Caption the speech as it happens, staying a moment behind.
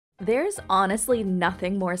There's honestly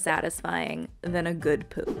nothing more satisfying than a good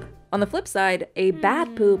poop. On the flip side, a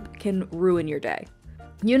bad poop can ruin your day.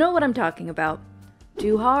 You know what I'm talking about.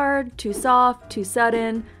 Too hard, too soft, too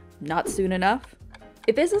sudden, not soon enough.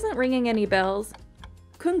 If this isn't ringing any bells,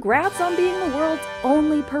 congrats on being the world's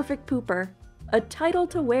only perfect pooper. A title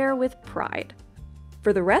to wear with pride.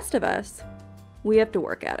 For the rest of us, we have to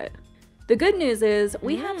work at it. The good news is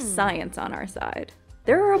we have science on our side.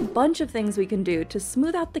 There are a bunch of things we can do to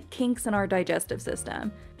smooth out the kinks in our digestive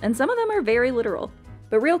system, and some of them are very literal.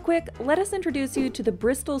 But real quick, let us introduce you to the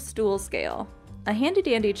Bristol Stool Scale, a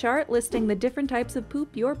handy-dandy chart listing the different types of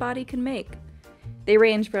poop your body can make. They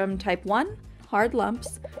range from type 1, hard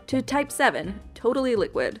lumps, to type 7, totally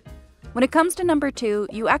liquid. When it comes to number 2,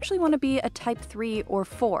 you actually want to be a type 3 or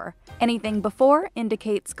 4. Anything before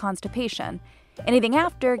indicates constipation. Anything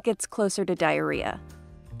after gets closer to diarrhea.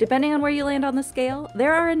 Depending on where you land on the scale,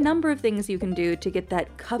 there are a number of things you can do to get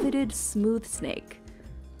that coveted smooth snake.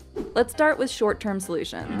 Let's start with short-term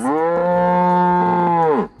solutions.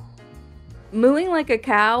 Mooing like a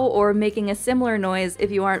cow or making a similar noise if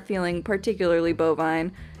you aren't feeling particularly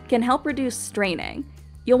bovine can help reduce straining.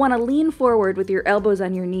 You'll want to lean forward with your elbows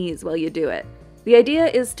on your knees while you do it. The idea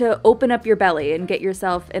is to open up your belly and get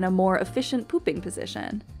yourself in a more efficient pooping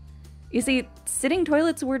position. You see, sitting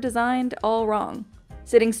toilets were designed all wrong.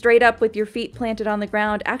 Sitting straight up with your feet planted on the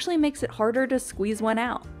ground actually makes it harder to squeeze one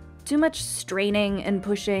out. Too much straining and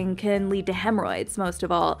pushing can lead to hemorrhoids most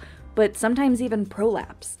of all, but sometimes even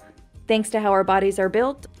prolapse. Thanks to how our bodies are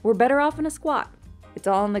built, we're better off in a squat. It's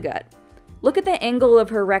all in the gut. Look at the angle of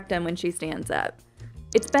her rectum when she stands up.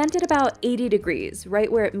 It's bent at about 80 degrees,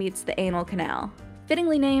 right where it meets the anal canal,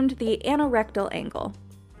 fittingly named the anorectal angle.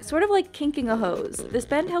 Sort of like kinking a hose, this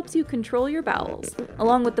bend helps you control your bowels,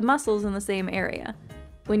 along with the muscles in the same area.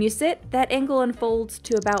 When you sit, that angle unfolds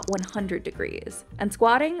to about 100 degrees, and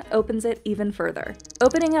squatting opens it even further.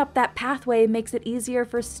 Opening up that pathway makes it easier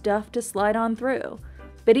for stuff to slide on through.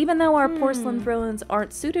 But even though our porcelain thrones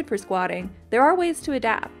aren't suited for squatting, there are ways to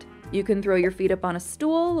adapt. You can throw your feet up on a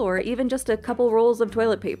stool, or even just a couple rolls of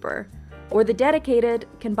toilet paper. Or the dedicated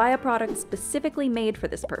can buy a product specifically made for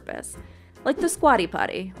this purpose, like the Squatty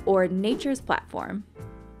Potty, or Nature's Platform.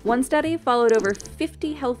 One study followed over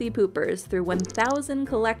 50 healthy poopers through 1,000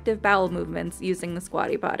 collective bowel movements using the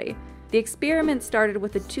Squatty Potty. The experiment started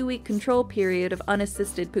with a 2-week control period of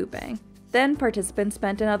unassisted pooping. Then participants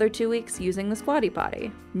spent another 2 weeks using the Squatty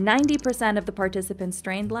Potty. 90% of the participants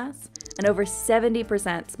strained less, and over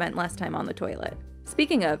 70% spent less time on the toilet.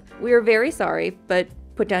 Speaking of, we are very sorry, but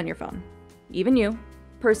put down your phone. Even you,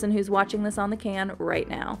 person who's watching this on the can right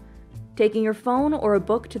now. Taking your phone or a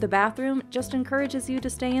book to the bathroom just encourages you to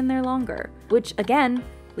stay in there longer, which again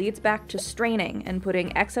leads back to straining and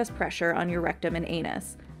putting excess pressure on your rectum and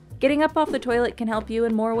anus. Getting up off the toilet can help you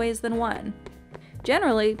in more ways than one.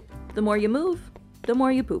 Generally, the more you move, the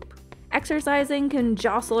more you poop. Exercising can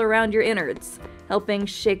jostle around your innards, helping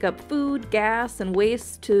shake up food, gas, and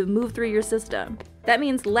waste to move through your system. That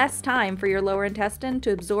means less time for your lower intestine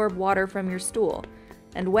to absorb water from your stool,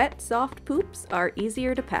 and wet, soft poops are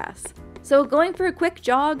easier to pass. So going for a quick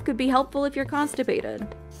jog could be helpful if you're constipated.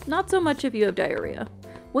 Not so much if you have diarrhea.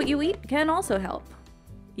 What you eat can also help.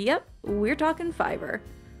 Yep, we're talking fiber.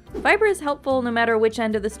 Fiber is helpful no matter which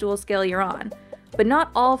end of the stool scale you're on, but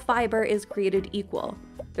not all fiber is created equal.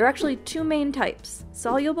 There are actually 2 main types,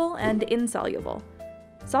 soluble and insoluble.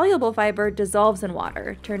 Soluble fiber dissolves in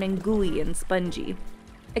water, turning gooey and spongy.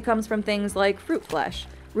 It comes from things like fruit flesh,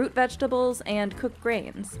 root vegetables, and cooked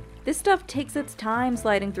grains. This stuff takes its time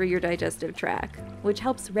sliding through your digestive tract, which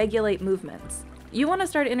helps regulate movements. You want to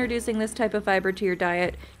start introducing this type of fiber to your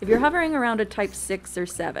diet if you're hovering around a type 6 or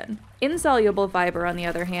 7. Insoluble fiber, on the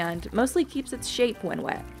other hand, mostly keeps its shape when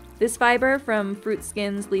wet. This fiber from fruit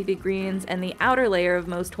skins, leafy greens, and the outer layer of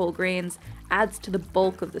most whole grains adds to the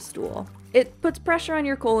bulk of the stool. It puts pressure on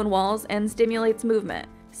your colon walls and stimulates movement,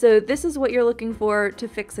 so this is what you're looking for to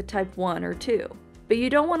fix a type 1 or 2. But you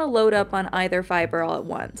don't want to load up on either fiber all at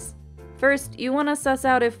once. First, you want to suss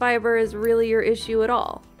out if fiber is really your issue at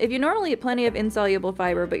all. If you normally eat plenty of insoluble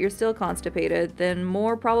fiber but you're still constipated, then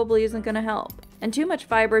more probably isn't going to help. And too much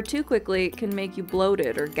fiber too quickly can make you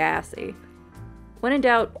bloated or gassy. When in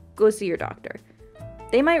doubt, go see your doctor.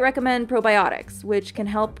 They might recommend probiotics, which can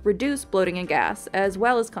help reduce bloating and gas, as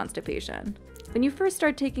well as constipation. When you first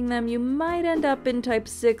start taking them, you might end up in type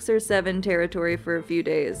 6 or 7 territory for a few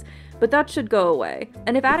days, but that should go away.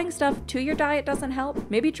 And if adding stuff to your diet doesn't help,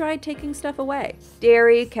 maybe try taking stuff away.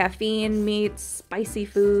 Dairy, caffeine, meats, spicy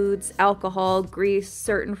foods, alcohol, grease,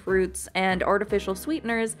 certain fruits, and artificial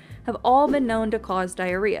sweeteners have all been known to cause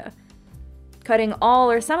diarrhea. Cutting all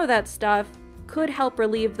or some of that stuff could help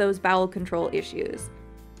relieve those bowel control issues.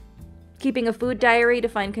 Keeping a food diary to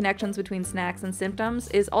find connections between snacks and symptoms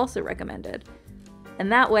is also recommended. And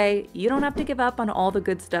that way, you don't have to give up on all the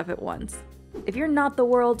good stuff at once. If you're not the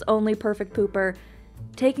world's only perfect pooper,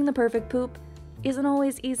 taking the perfect poop isn't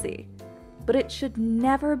always easy. But it should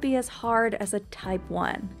never be as hard as a type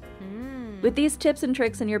 1. With these tips and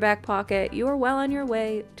tricks in your back pocket, you are well on your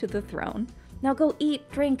way to the throne. Now go eat,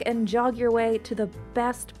 drink, and jog your way to the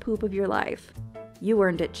best poop of your life. You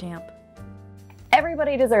earned it, champ.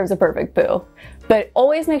 Everybody deserves a perfect poo, but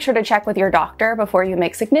always make sure to check with your doctor before you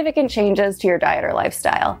make significant changes to your diet or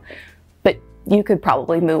lifestyle. But you could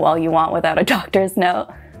probably moo all you want without a doctor's note.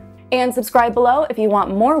 And subscribe below if you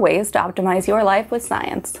want more ways to optimize your life with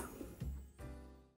science.